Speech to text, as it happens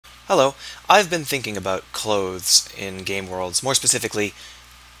Hello, I've been thinking about clothes in game worlds, more specifically,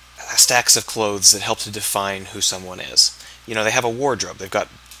 stacks of clothes that help to define who someone is. You know, they have a wardrobe, they've got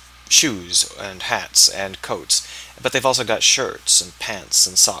shoes and hats and coats, but they've also got shirts and pants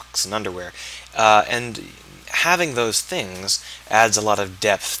and socks and underwear. And having those things adds a lot of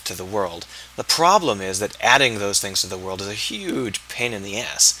depth to the world. The problem is that adding those things to the world is a huge pain in the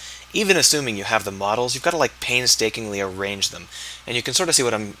ass. Even assuming you have the models, you've got to like painstakingly arrange them. And you can sort of see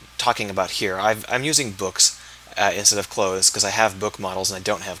what I'm talking about here. I'm using books instead of clothes because I have book models and I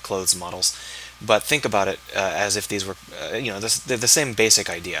don't have clothes models. But think about it as if these were, they're the same basic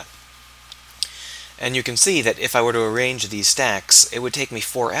idea. And you can see that if I were to arrange these stacks, it would take me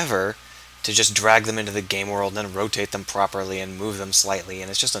forever to just drag them into the game world and then rotate them properly and move them slightly,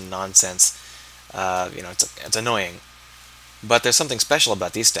 and it's just a nonsense. It's annoying. But there's something special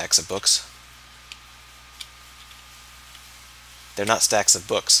about these stacks of books. They're not stacks of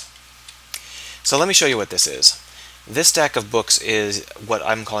books. So let me show you what this is. This stack of books is what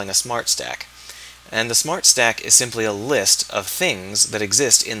I'm calling a smart stack. And the smart stack is simply a list of things that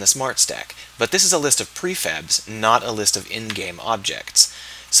exist in the smart stack. But this is a list of prefabs, not a list of in-game objects.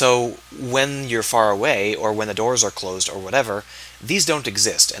 So when you're far away, or when the doors are closed, or whatever, these don't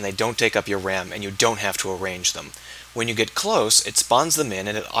exist, and they don't take up your RAM, and you don't have to arrange them. When you get close, it spawns them in,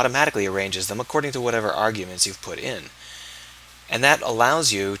 and it automatically arranges them according to whatever arguments you've put in. And that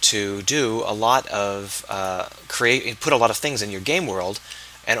allows you to do a lot of, put a lot of things in your game world,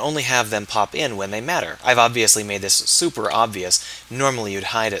 and only have them pop in when they matter. I've obviously made this super obvious. Normally you'd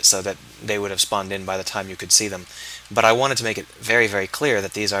hide it so that they would have spawned in by the time you could see them. But I wanted to make it very, very clear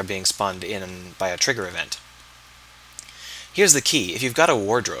that these are being spawned in by a trigger event. Here's the key. If you've got a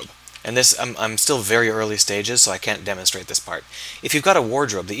wardrobe, and this, I'm still very early stages, so I can't demonstrate this part. If you've got a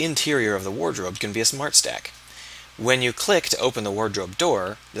wardrobe, the interior of the wardrobe can be a smart stack. When you click to open the wardrobe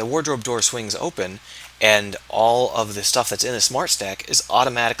door swings open, and all of the stuff that's in the smart stack is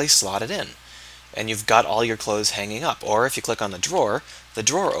automatically slotted in. And you've got all your clothes hanging up. Or if you click on the drawer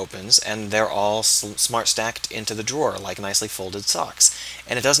opens, and they're all smart stacked into the drawer, like nicely folded socks.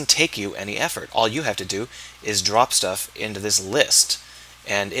 And it doesn't take you any effort. All you have to do is drop stuff into this list,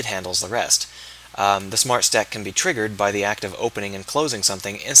 and it handles the rest. The smart stack can be triggered by the act of opening and closing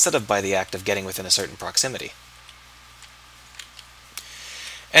something, instead of by the act of getting within a certain proximity.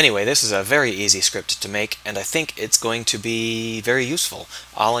 Anyway, this is a very easy script to make, and I think it's going to be very useful.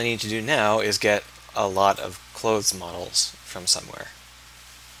 All I need to do now is get a lot of clothes models from somewhere.